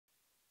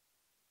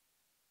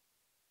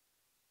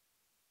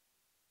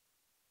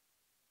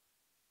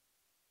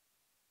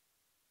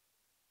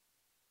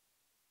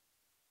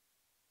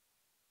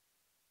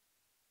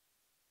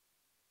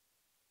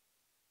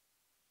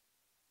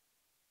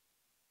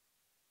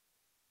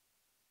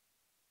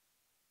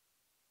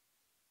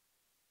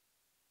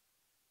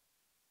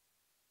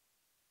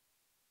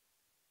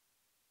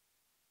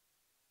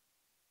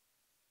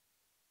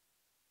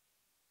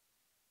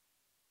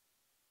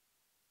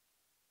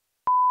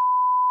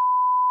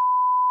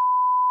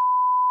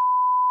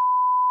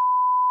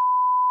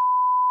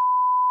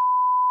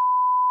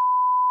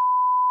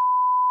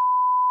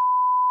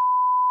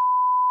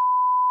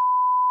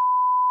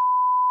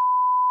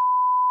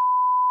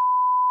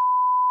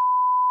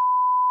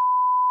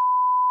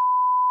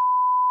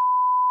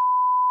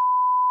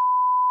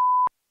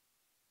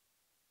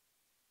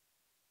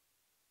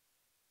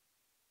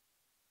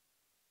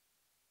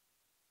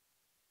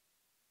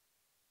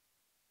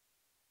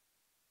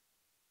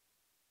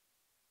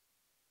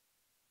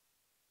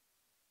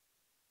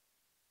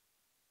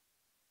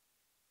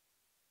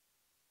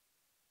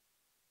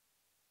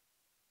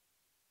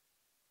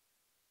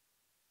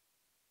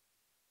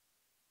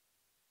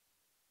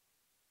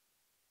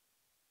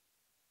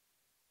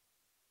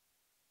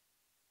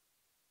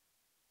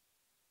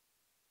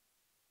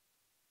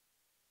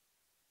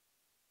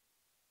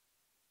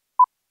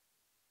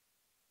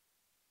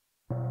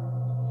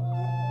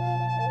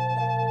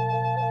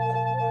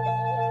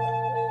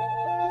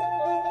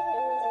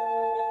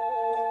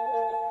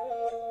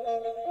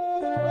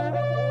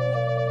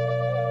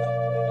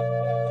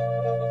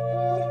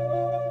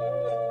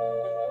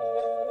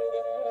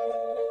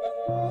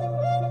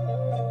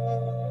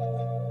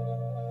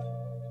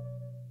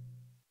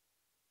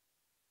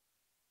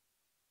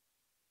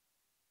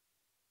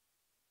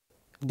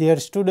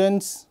Dear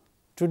students,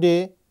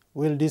 today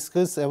we will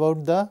discuss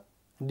about the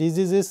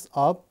diseases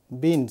of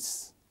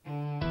beans.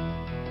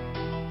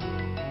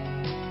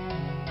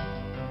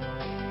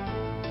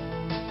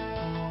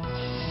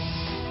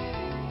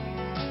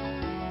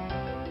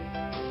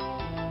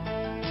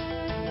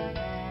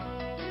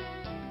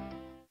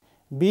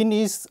 Bean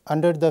is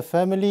under the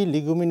family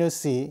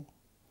Leguminosae,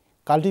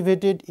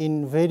 cultivated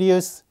in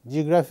various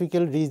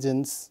geographical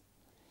regions,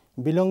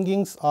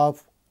 belongings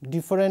of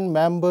different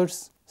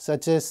members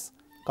such as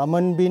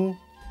common bean,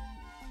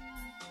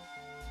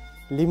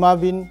 lima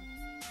bean,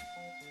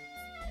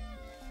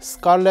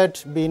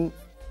 scarlet bean,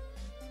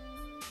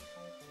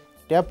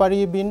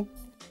 tapari bean,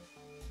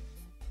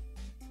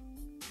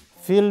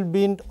 field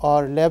bean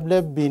or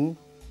lab bean,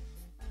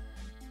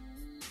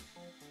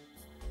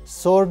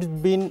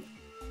 sword bean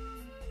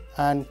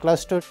and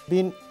clustered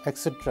bean,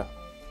 etc.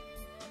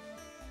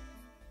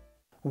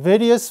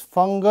 Various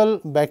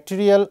fungal,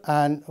 bacterial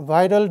and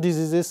viral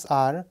diseases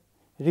are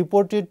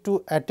reported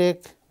to attack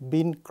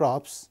bean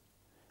crops,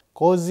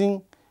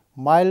 causing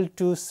mild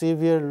to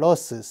severe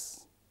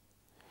losses.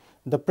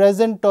 The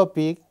present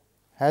topic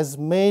has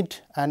made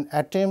an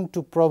attempt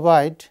to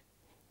provide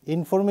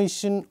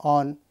information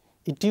on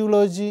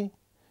etiology,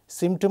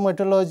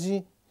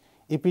 symptomatology,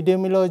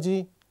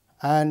 epidemiology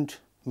and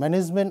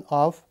management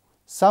of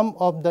some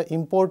of the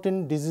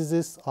important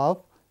diseases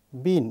of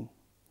bean.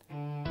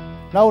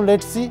 Now let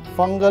us see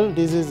fungal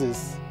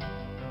diseases.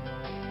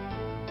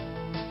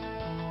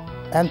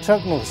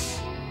 Anthracnose.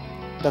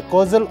 The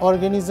causal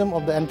organism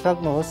of the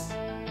anthracnose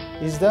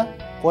is the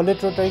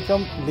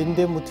Coletrotrichum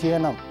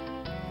lindemuthianum.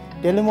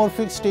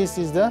 Telomorphic stage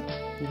is the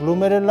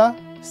Glomerella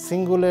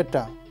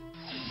cingulata.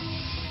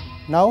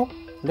 Now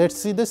let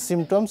us see the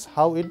symptoms,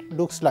 how it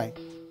looks like.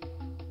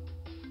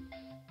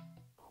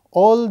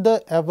 All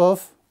the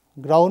above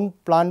ground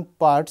plant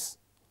parts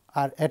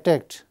are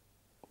attacked,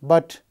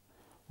 but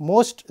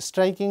most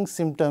striking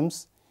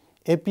symptoms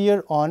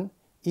appear on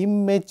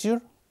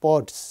immature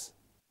pods.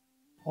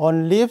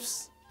 On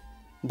leaves,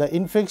 the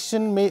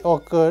infection may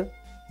occur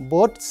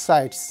both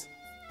sides,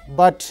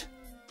 but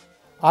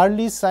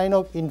early sign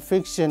of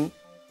infection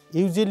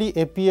usually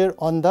appear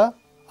on the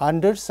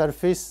under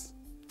surface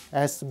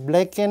as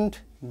blackened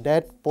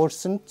dead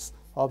portions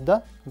of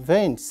the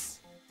veins.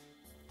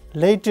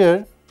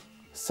 Later,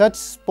 such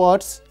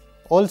spots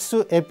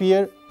also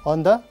appear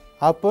on the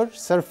upper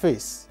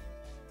surface.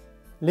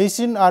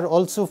 Lesions are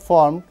also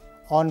formed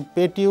on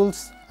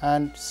petioles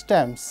and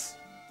stems.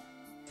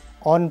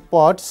 On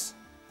pods,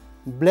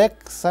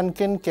 black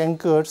sunken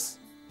cankers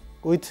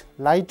with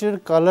lighter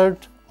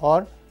colored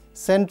or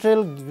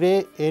central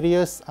grey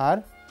areas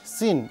are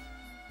seen.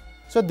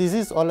 So, this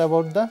is all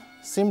about the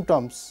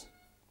symptoms.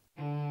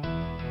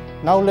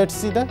 Now, let us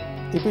see the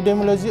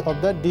epidemiology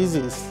of the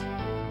disease.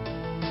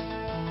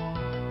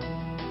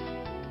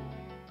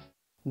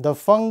 The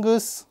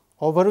fungus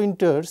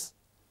overwinters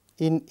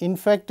in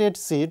infected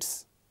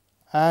seeds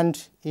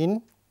and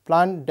in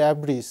plant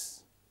debris.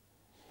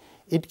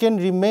 It can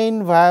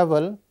remain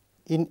viable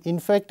in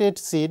infected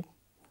seed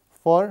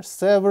for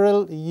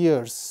several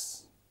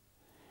years.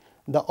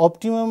 The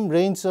optimum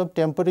range of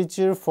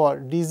temperature for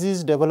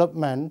disease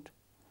development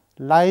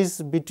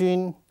lies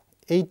between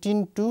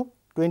 18 to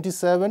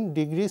 27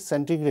 degrees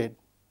centigrade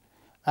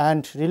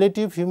and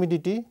relative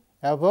humidity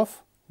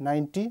above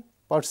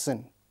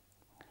 90%.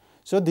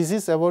 So, this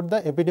is about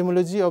the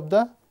epidemiology of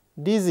the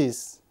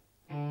disease.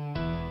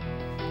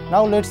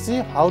 Now, let us see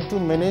how to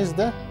manage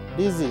the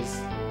disease.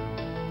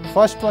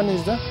 First one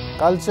is the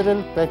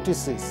cultural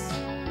practices.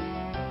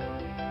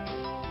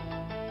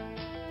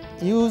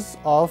 Use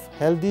of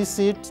healthy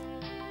seeds,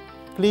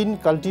 clean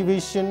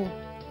cultivation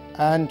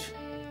and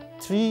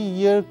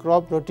 3-year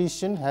crop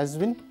rotation has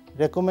been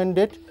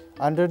recommended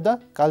under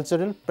the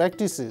cultural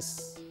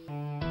practices.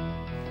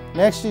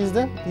 Next is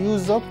the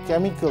use of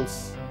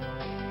chemicals.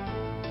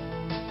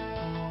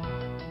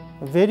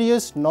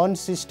 Various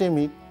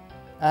non-systemic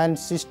and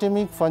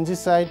systemic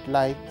fungicide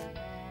like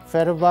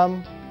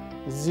Ferrobam,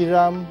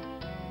 Ziram,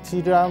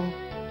 Thiram,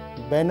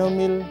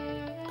 Benomil,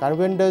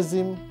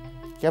 Carbendazim,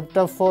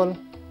 Captafol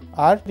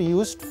are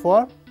used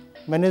for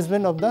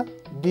management of the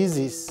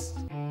disease.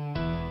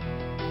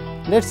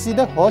 Let us see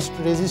the host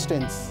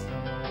resistance.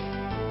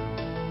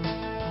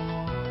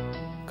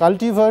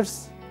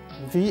 Cultivars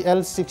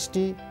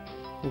VL60,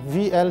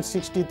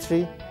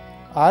 VL63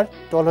 are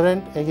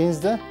tolerant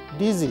against the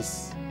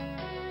disease.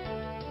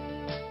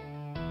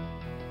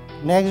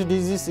 Next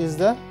disease is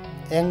the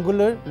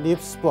angular leaf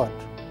spot.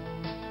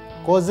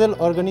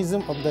 Causal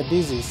organism of the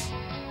disease.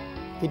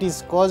 It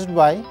is caused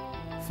by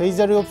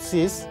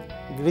Phaeaciopsis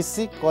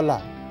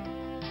grisicola.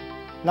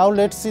 Now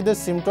let us see the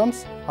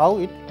symptoms, how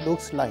it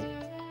looks like.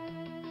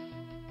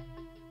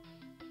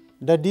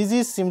 The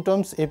disease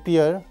symptoms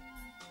appear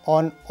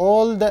on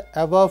all the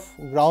above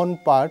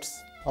ground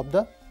parts of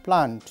the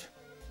plant.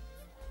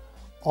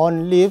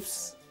 On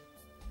leaves,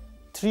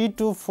 3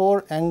 to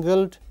 4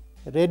 angled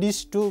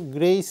reddish to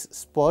grey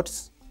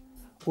spots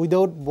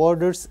without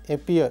borders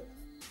appear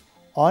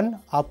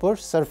on upper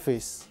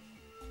surface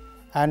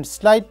and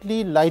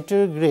slightly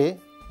lighter grey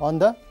on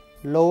the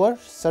lower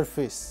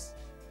surface,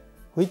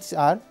 which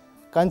are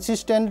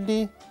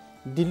consistently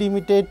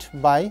delimited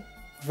by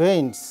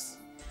veins.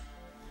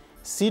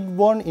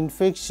 Seed-borne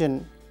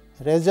infection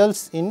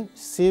results in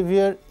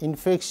severe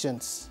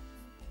infections.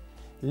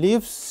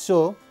 Leaves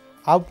show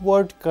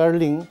upward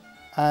curling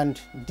and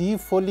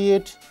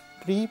defoliate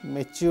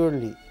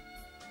prematurely.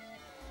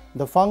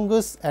 The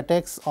fungus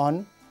attacks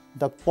on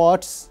the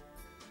pods,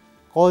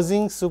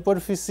 causing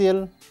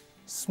superficial,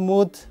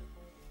 smooth,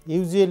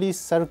 usually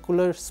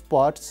circular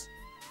spots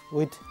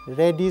with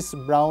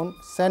reddish-brown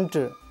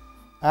center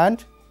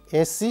and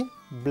ashy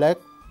black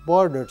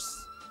borders.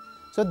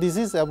 So, this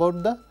is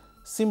about the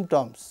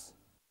symptoms.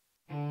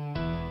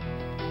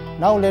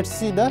 Now, let us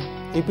see the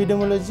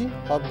epidemiology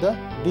of the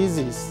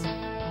disease.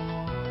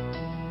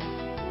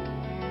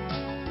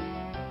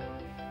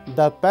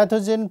 The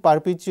pathogen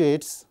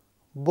perpetuates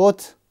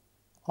both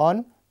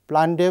on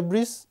plant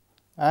debris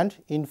and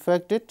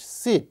infected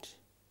seed.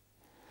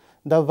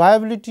 The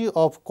viability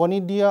of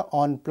conidia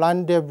on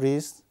plant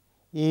debris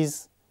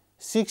is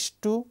 6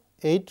 to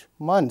 8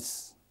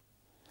 months.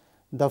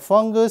 The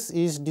fungus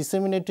is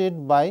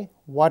disseminated by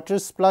water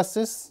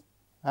splashes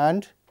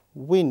and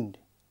wind.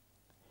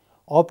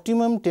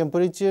 Optimum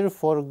temperature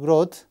for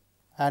growth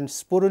and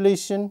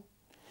sporulation,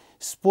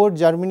 spore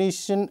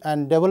germination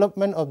and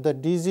development of the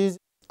disease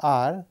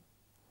are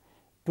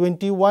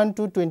 21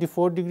 to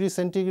 24 degrees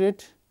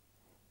centigrade,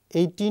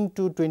 18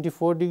 to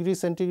 24 degrees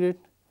centigrade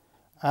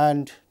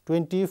and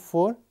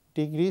 24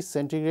 degrees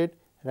centigrade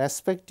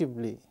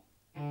respectively.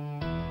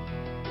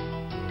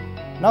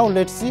 Now,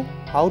 let us see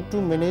how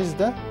to manage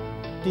the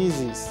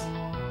disease.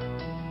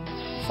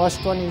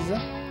 First one is the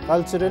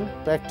cultural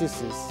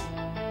practices.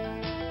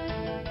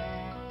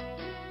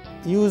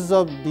 Use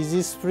of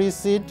disease-free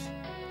seed,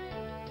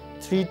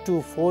 3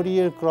 to 4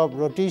 year crop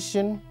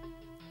rotation,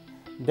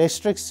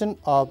 destruction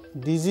of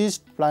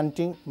diseased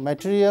planting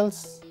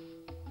materials,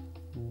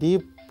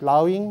 deep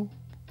plowing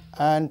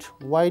and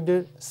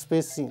wider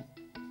spacing.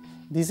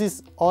 This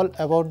is all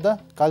about the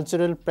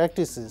cultural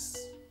practices.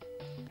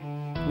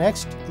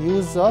 Next,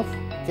 use of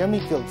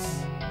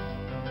chemicals.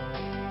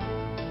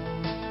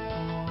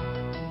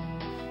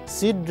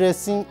 Seed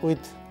dressing with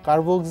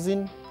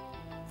carboxin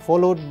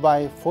followed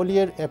by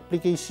foliar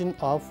application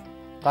of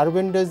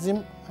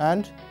carbendazim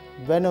and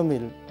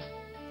venomil.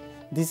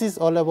 This is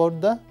all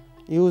about the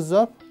use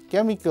of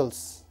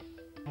chemicals.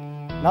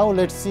 Now,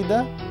 let us see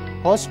the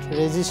host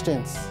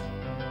resistance.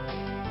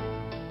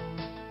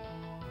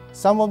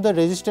 Some of the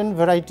resistant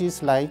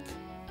varieties like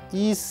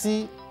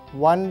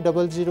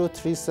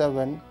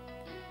EC-10037,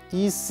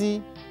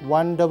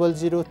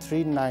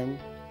 EC-10039,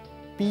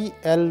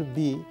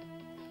 PLB,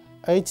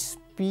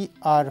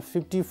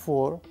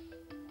 HPR54,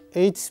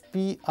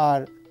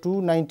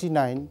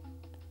 HPR299,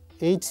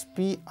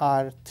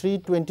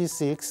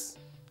 HPR326,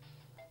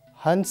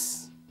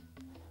 Hans,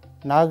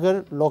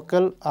 Nagar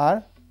local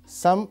are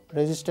some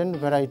resistant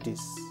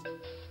varieties.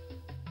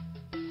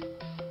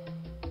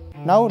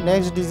 Now,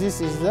 next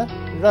disease is the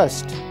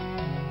rust.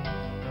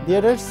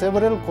 There are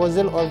several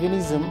causal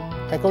organisms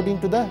according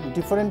to the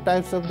different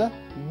types of the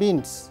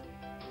beans.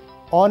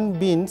 On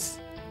beans,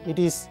 it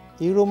is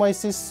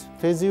Euromyces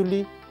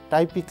phaseoli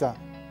typica.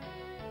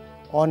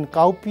 On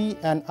cowpea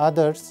and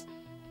others,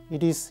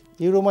 it is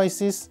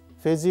Euromyces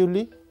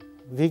phaseoli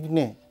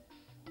vignae.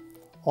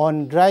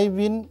 On dry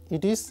bean,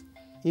 it is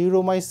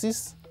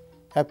Euromyces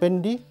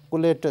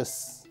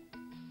appendiculatus.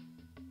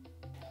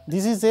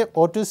 This is a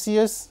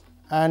autoecious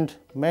and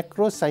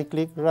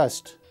macrocyclic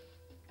rust,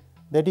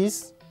 that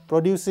is,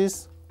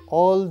 produces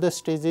all the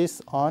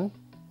stages on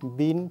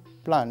bean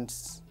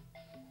plants.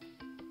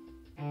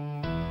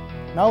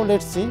 Now,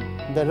 let us see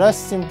the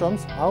rust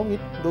symptoms, how it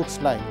looks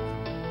like.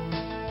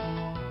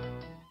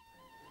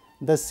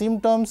 The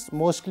symptoms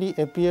mostly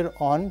appear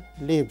on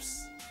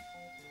leaves,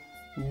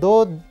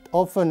 though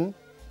often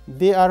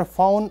they are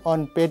found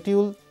on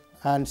petiole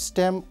and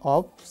stem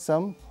of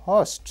some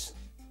hosts.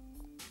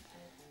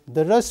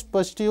 The rust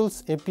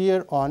pustules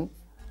appear on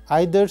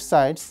either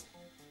sides,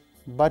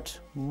 but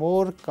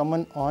more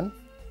common on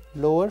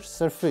lower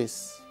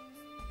surface.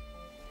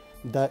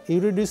 The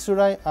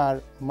iridoceri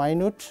are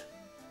minute,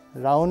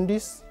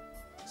 roundish,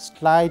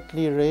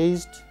 slightly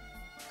raised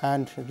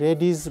and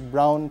reddish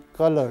brown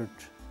colored.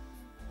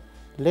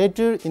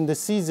 Later in the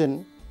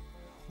season,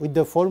 with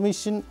the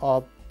formation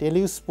of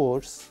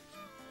teleuspores,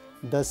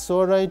 the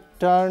sori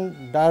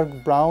turn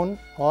dark brown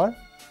or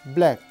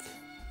black.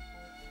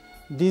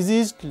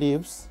 Diseased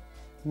leaves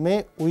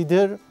may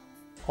wither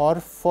or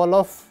fall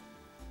off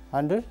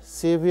under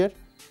severe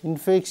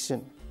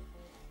infection.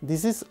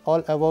 This is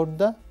all about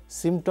the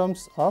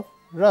symptoms of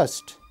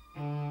rust.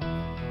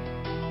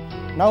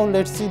 Now,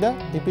 let us see the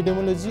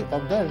epidemiology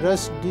of the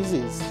rust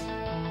disease.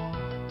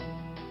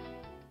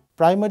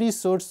 Primary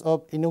source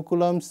of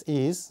inoculums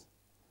is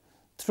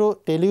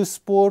through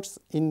teleuspores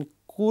in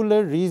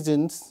cooler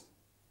regions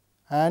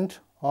and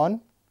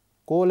on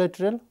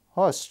collateral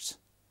hosts.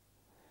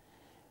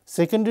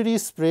 Secondary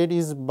spread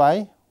is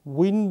by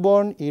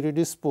wind-borne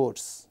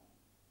iridospores.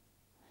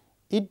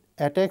 It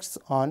attacks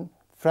on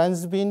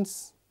French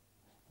beans,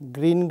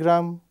 green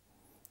gram,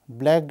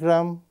 black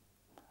gram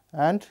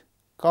and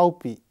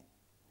cowpea.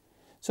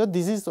 So,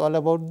 this is all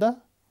about the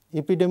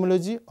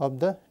epidemiology of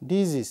the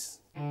disease.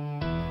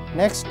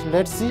 Next,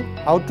 let us see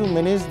how to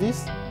manage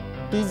this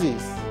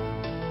disease.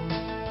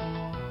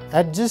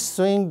 Adjust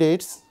sowing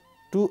dates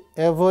to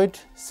avoid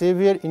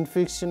severe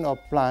infection of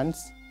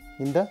plants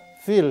in the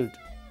field.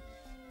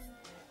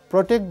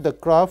 Protect the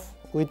crop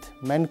with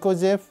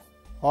mancozeb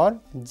or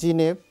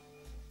ginep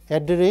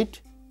at the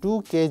rate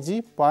 2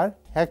 kg per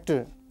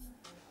hectare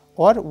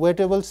or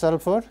wettable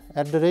sulfur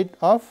at the rate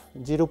of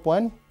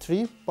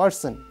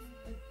 0.3%.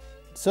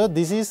 So,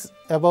 this is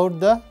about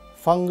the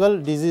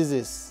fungal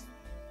diseases.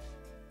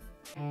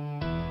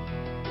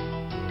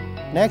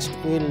 Next,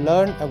 we will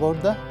learn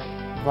about the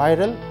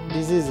viral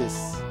diseases.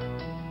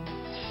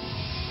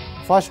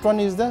 First one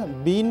is the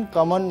bean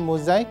common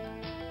mosaic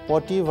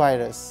potty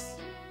virus.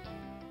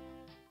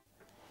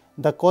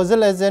 The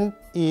causal agent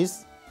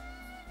is,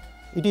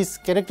 it is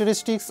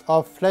characteristics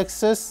of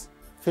flexus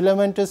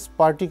filamentous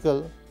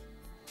particle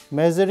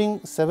measuring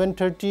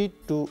 730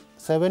 to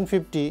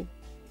 750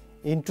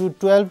 into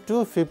 12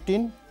 to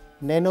 15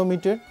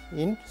 nanometer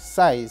in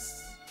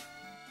size.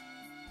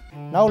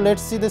 Now, let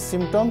us see the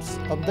symptoms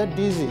of the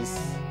disease.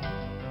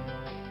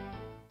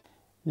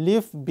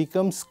 Leaf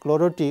becomes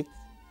chlorotic,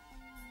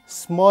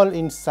 small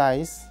in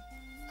size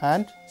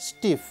and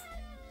stiff.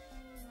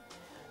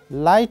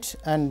 Light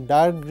and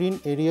dark green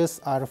areas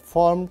are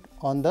formed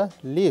on the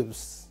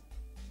leaves.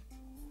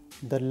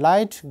 The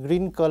light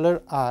green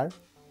color are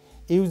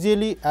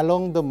usually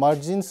along the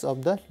margins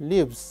of the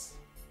leaves.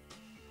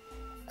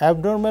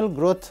 Abnormal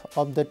growth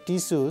of the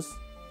tissues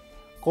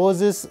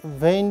causes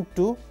vein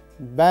to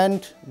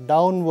bend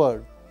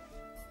downward.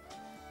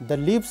 The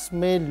leaves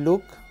may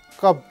look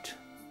cupped.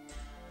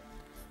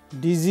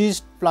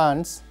 Diseased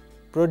plants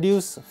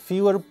produce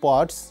fewer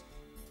pods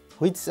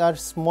which are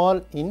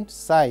small in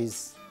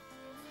size.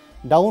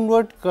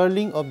 Downward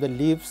curling of the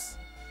leaves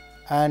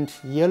and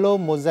yellow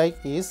mosaic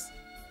is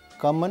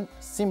common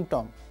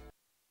symptom.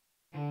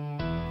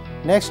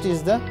 Next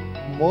is the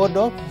mode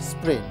of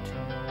spread.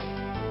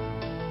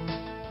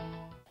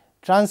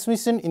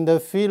 Transmission in the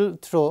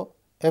field through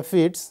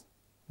aphids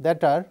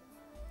that are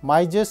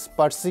Myzus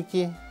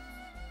persicae,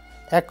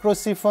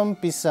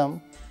 Acrocyphum pisum,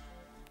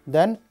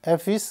 then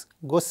Apis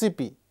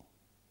gossypi.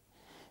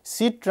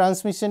 Seed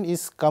transmission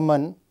is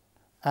common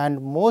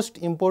and most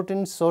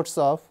important source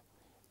of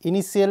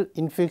initial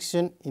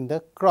infection in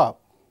the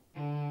crop.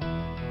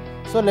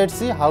 So, let us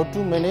see how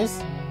to manage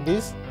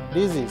this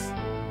disease.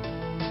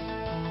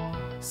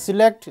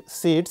 Select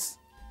seeds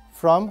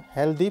from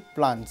healthy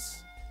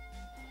plants.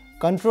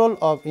 Control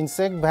of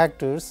insect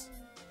vectors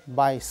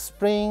by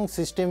spraying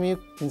systemic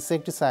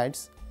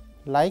insecticides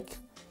like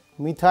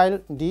methyl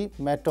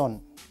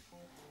dimeton.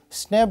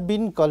 Snap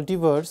bean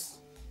cultivars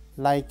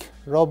like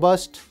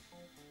robust,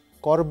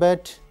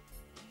 corbat,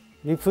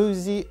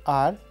 refugee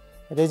are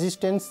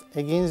resistant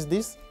against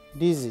this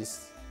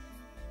disease.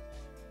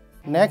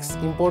 Next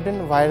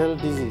important viral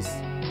disease,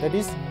 that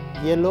is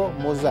yellow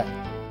mosaic.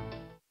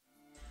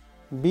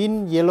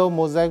 Bean yellow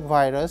mosaic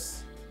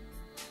virus,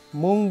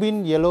 mung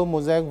bean yellow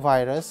mosaic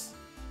virus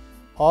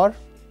or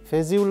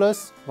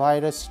Phaseolus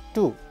virus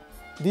 2.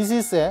 This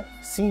is a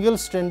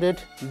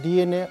single-stranded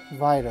DNA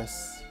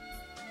virus.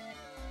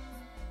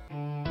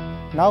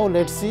 Now,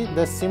 let us see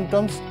the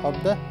symptoms of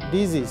the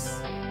disease.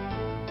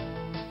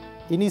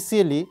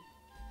 Initially,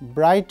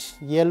 bright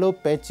yellow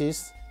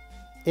patches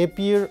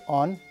appear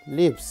on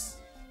leaves.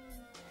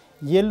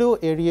 Yellow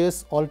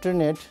areas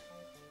alternate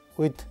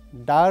with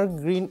dark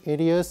green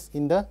areas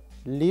in the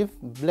leaf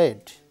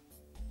blade.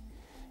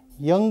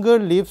 Younger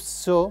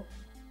leaves show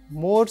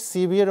more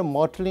severe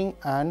mottling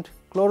and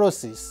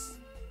chlorosis.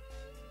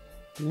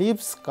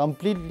 Leaves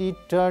completely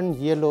turn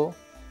yellow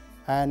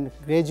and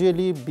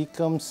gradually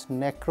becomes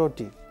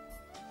necrotic.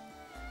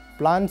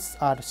 Plants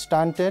are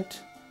stunted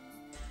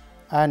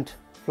and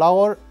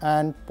flower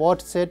and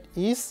pod set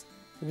is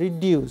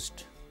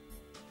reduced.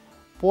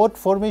 Pod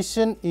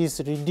formation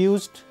is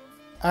reduced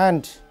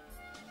and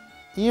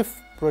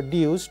if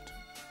produced,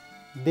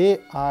 they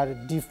are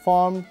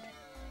deformed,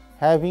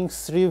 having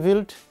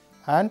shriveled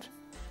and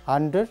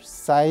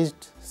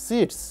undersized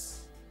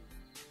seeds.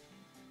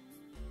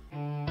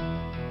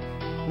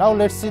 Now,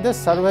 let us see the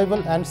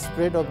survival and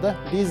spread of the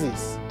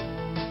disease.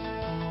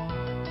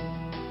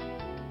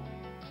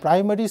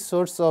 Primary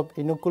source of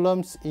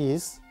inoculums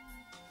is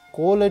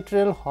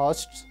collateral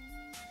hosts,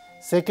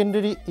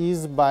 secondary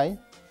is by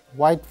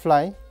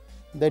whitefly,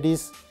 that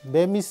is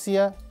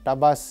Bemisia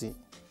tabaci.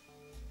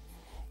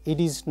 It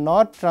is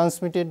not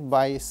transmitted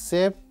by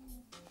sap,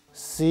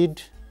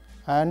 seed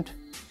and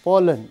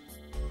pollen.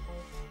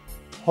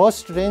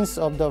 Host range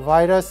of the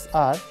virus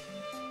are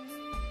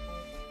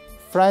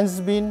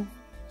French bean,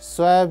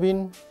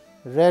 soybean,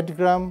 red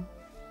gram,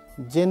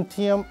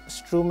 Gentium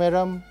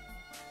strumerum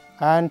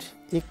and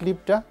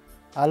Eclipta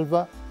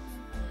alba.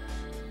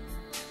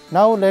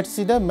 Now, let us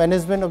see the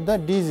management of the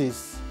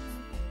disease.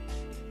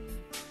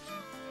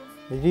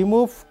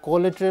 Remove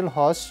collateral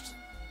host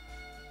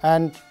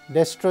and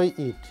destroy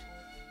it.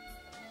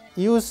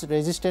 use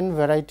resistant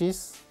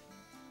varieties,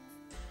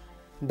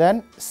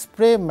 then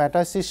spray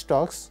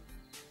metacystox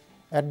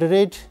at the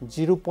rate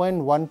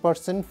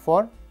 0.1%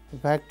 for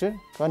vector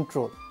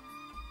control.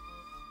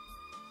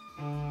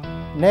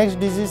 Next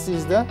disease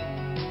is the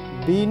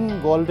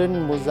bean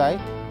golden mosaic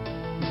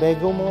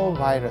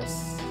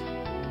begomovirus.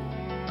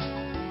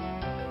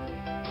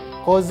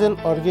 Causal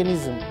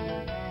organism.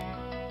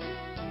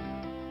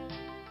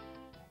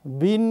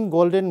 Bean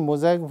golden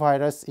mosaic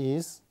virus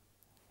is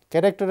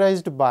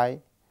characterized by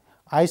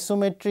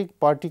isometric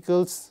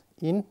particles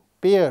in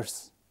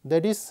pairs,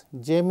 that is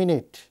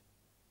geminate,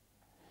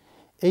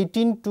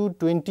 18 to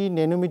 20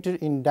 nanometer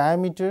in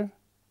diameter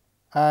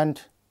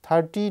and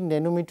 30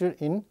 nanometer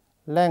in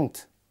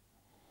length,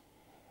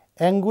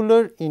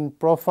 angular in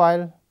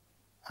profile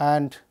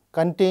and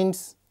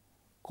contains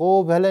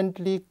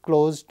covalently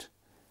closed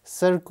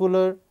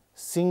circular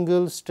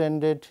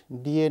single-stranded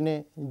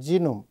DNA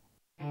genome.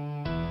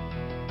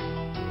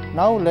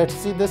 Now let us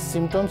see the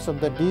symptoms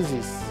of the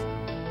disease.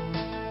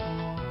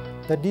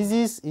 The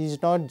disease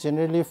is not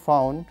generally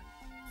found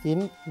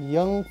in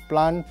young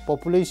plant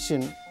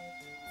population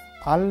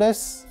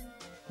unless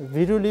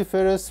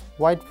viruliferous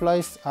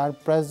whiteflies are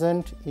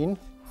present in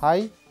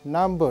high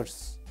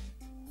numbers.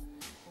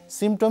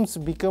 Symptoms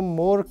become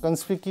more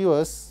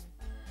conspicuous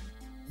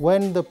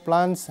when the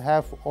plants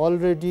have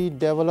already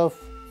developed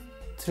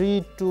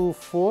 3 to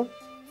 4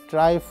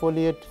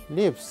 trifoliate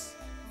leaves.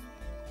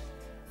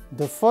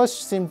 The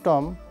first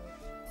symptom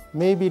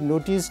may be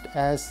noticed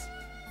as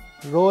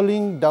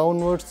rolling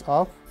downwards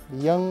of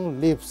young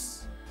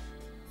leaves,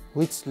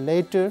 which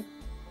later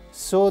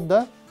show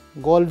the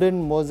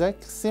golden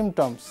mosaic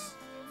symptoms.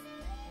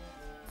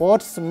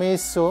 Pods may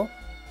show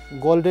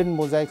golden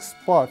mosaic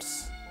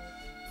spots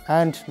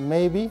and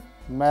may be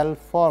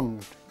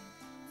malformed.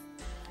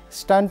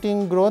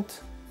 Stunting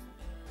growth,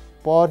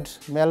 pod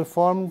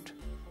malformed,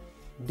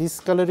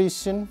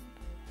 discoloration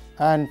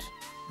and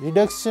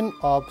reduction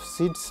of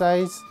seed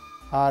size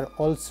are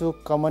also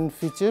common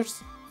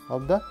features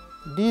of the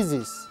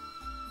disease.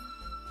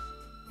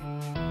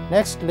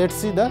 Next, let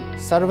us see the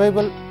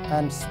survival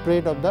and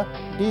spread of the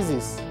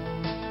disease.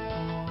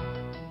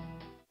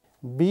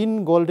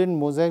 Bean golden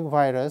mosaic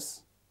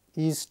virus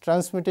is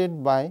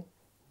transmitted by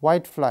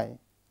whitefly,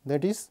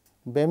 that is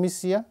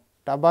Bemisia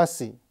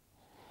tabaci,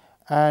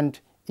 and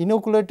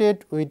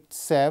inoculated with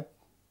sap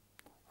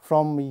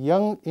from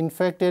young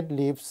infected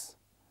leaves,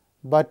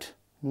 but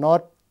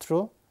not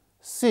through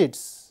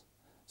seeds.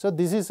 So,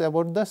 this is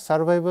about the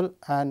survival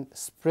and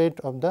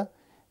spread of the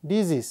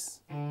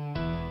disease.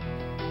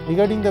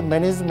 Regarding the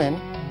management,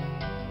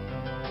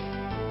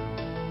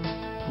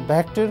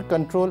 vector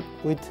control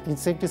with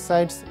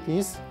insecticides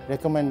is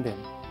recommended.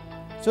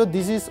 So,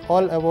 this is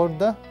all about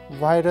the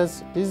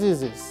virus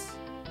diseases.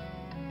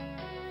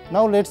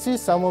 Now, let us see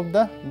some of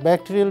the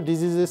bacterial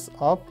diseases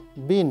of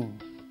bean.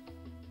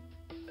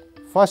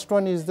 First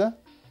one is the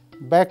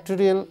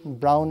bacterial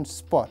brown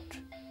spot.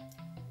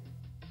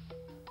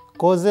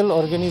 Causal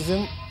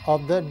organism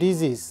of the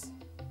disease.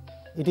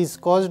 It is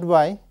caused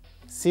by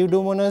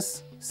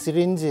Pseudomonas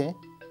syringae,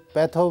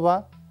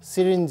 Pathova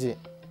syringae.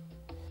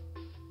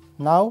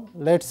 Now,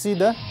 let us see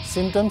the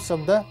symptoms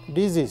of the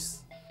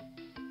disease.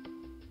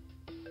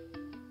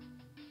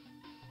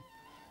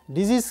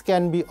 Disease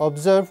can be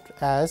observed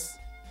as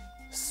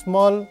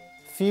small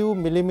few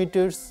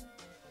millimeters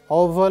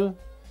oval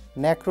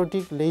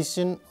necrotic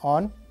lesion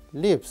on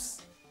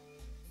leaves.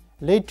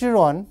 Later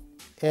on,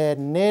 a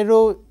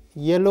narrow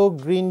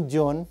yellow-green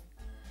zone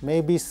may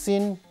be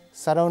seen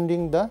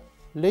surrounding the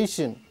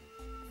lesion.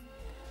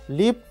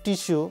 Leaf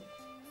tissue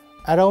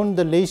around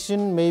the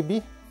lesion may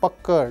be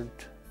puckered.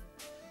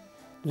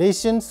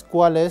 Lesions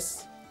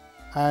coalesce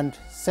and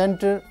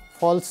center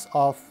falls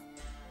off,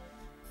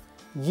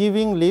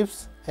 giving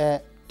leaves a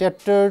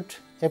tattered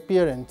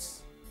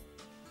appearance.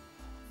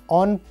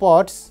 On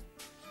pods,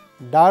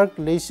 dark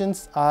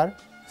lesions are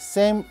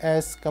same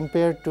as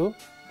compared to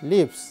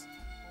leaves,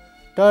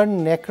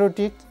 turn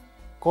necrotic,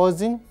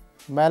 causing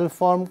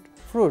malformed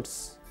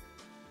fruits.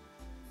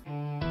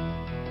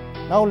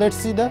 Now, let us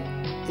see the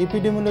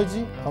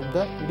epidemiology of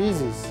the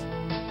disease.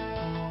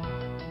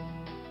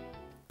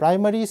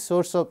 Primary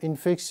source of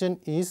infection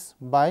is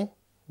by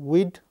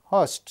weed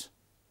host.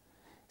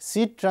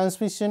 Seed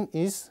transmission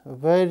is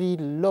very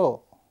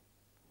low.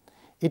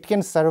 It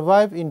can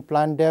survive in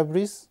plant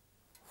debris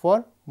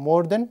for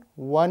more than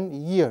 1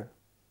 year.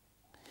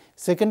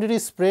 Secondary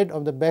spread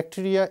of the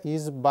bacteria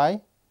is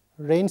by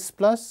rain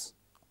splash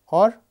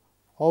or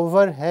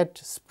overhead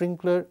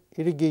sprinkler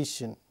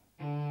irrigation.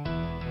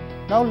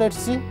 Now, let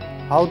us see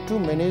how to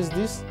manage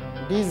this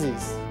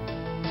disease.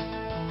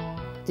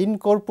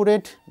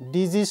 Incorporate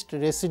diseased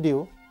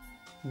residue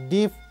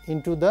deep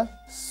into the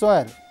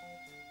soil.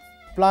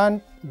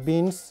 Plant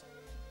beans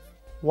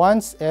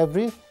once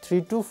every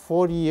 3 to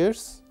 4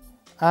 years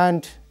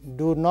and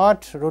do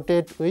not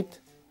rotate with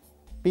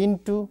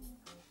pinto,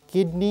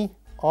 kidney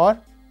or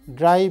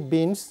dry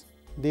beans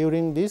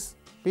during this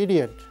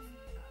period.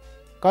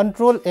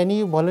 Control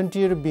any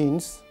volunteer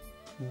beans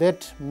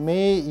that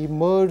may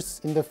emerge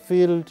in the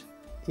field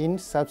in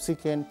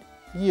subsequent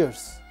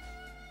years.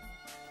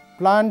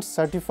 Plant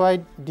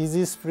certified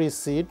disease-free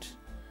seed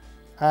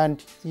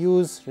and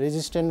use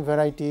resistant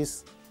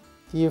varieties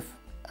if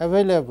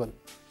available.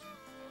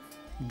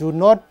 Do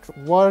not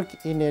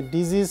work in a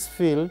disease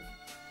field,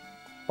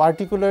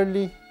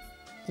 particularly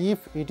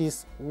if it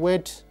is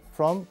wet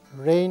from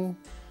rain,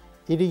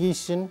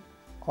 irrigation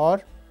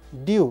or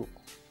dew.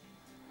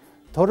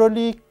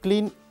 Thoroughly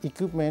clean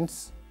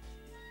equipments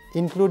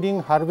including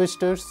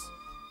harvesters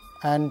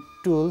and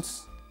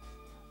tools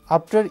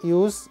after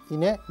use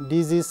in a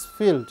disease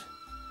field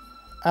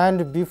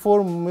and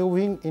before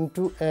moving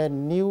into a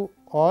new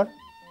or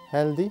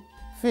healthy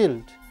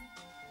field.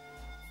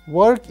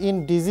 Work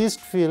in diseased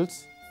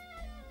fields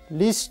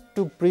least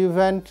to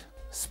prevent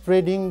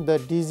spreading the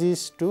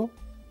disease to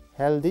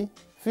healthy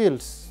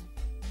fields.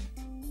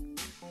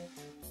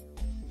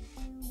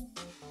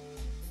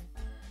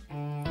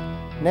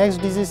 Next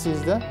disease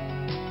is the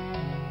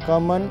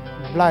common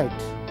blight.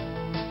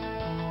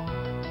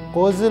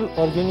 Causal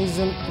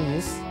organism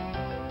is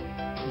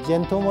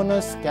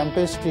Xanthomonas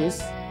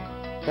campestris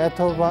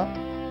Pathova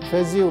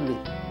fazioli.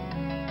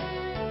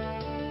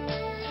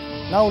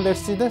 Now let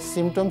us see the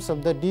symptoms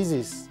of the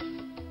disease.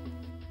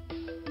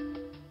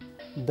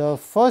 The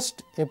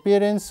first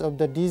appearance of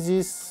the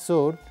disease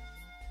showed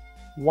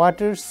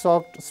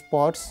water-soaked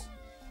spots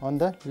on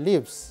the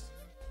leaves.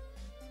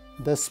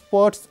 The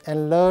spots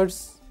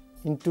enlarged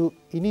into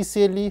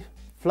initially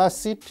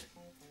flaccid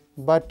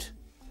but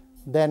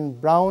then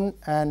brown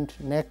and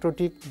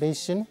necrotic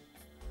lesion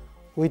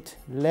with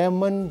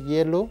lemon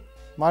yellow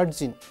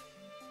margin.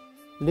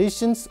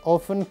 Lesions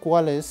often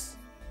coalesce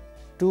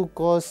to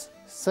cause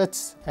such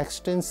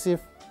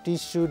extensive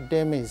tissue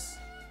damage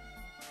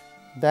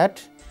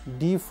that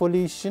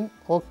defoliation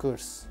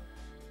occurs.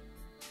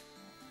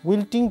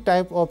 Wilting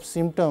type of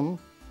symptoms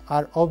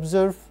are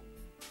observed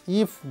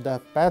if the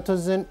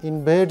pathogen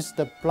invades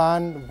the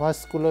plant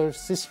vascular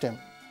system.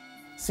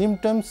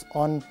 Symptoms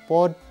on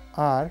pod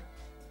are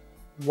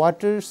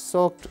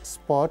water-soaked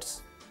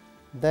spots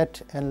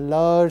that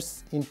enlarge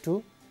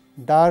into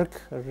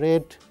dark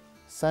red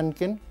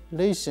sunken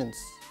lesions.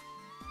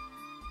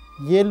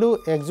 Yellow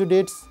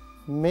exudates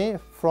may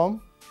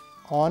form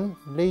on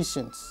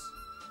lesions.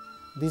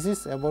 This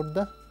is about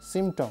the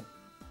symptom.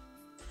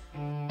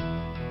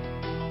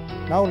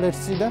 Now let us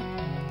see the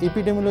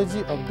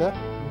epidemiology of the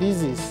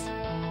disease.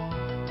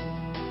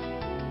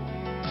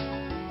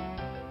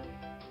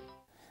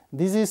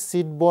 This is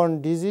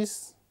seed-borne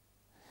disease.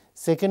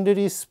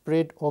 Secondary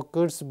spread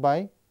occurs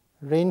by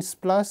rain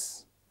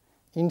splash,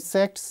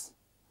 insects,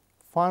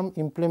 farm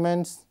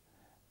implements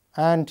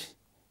and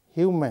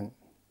human.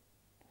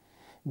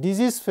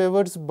 Disease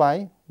favors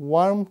by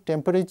warm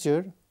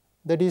temperature,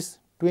 that is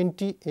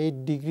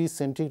 28 degrees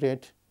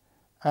centigrade,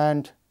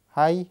 and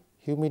high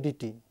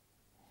humidity.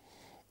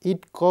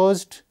 It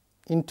caused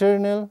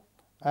internal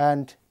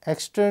and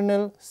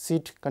external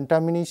seed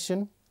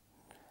contamination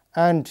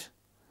and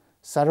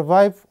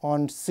survive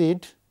on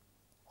seed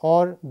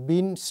or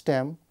bean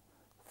stem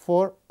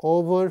for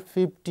over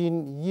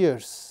 15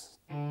 years.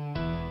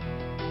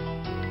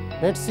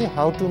 Let us see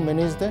how to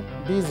manage the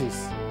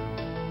disease.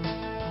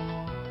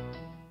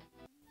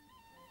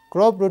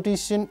 Crop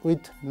rotation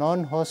with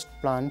non-host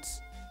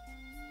plants.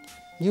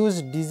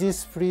 Use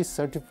disease-free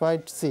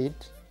certified seed.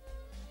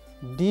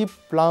 Deep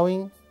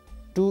plowing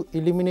to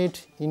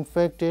eliminate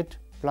infected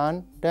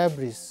plant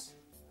debris.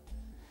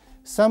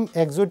 Some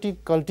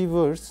exotic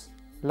cultivars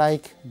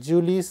like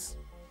Julius,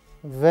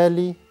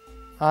 Valley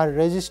are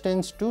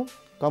resistant to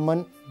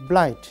common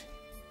blight.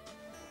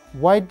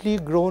 Widely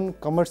grown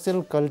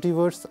commercial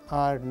cultivars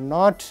are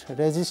not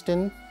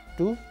resistant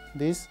to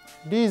this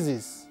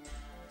disease.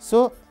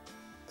 So,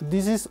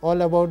 this is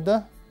all about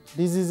the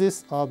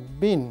diseases of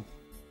bean.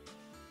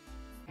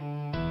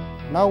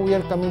 Now we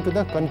are coming to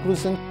the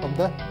conclusion of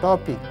the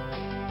topic.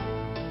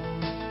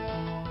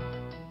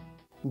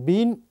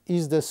 Bean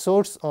is the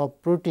source of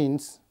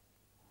proteins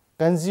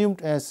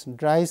consumed as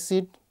dry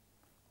seed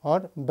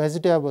or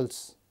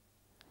vegetables,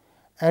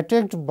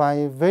 attacked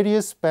by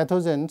various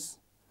pathogens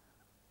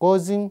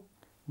causing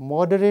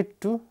moderate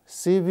to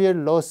severe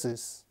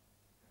losses.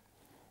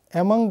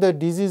 Among the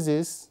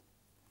diseases,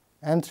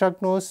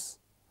 anthracnose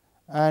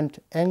and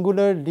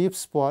angular leaf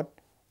spot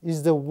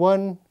is the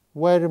one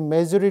where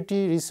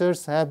majority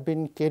research have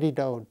been carried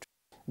out.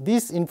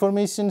 This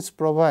information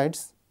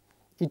provides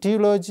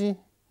etiology,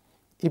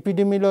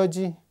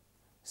 epidemiology,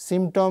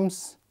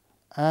 symptoms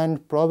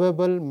and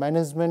probable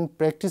management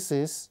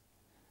practices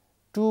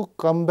to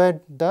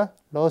combat the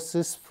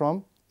losses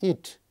from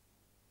it.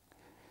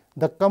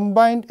 The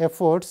combined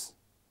efforts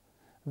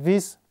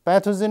with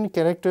pathogen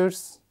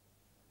characters,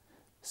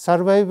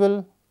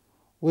 survival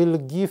will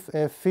give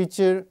a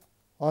feature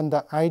on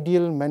the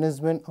ideal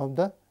management of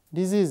the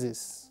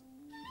diseases.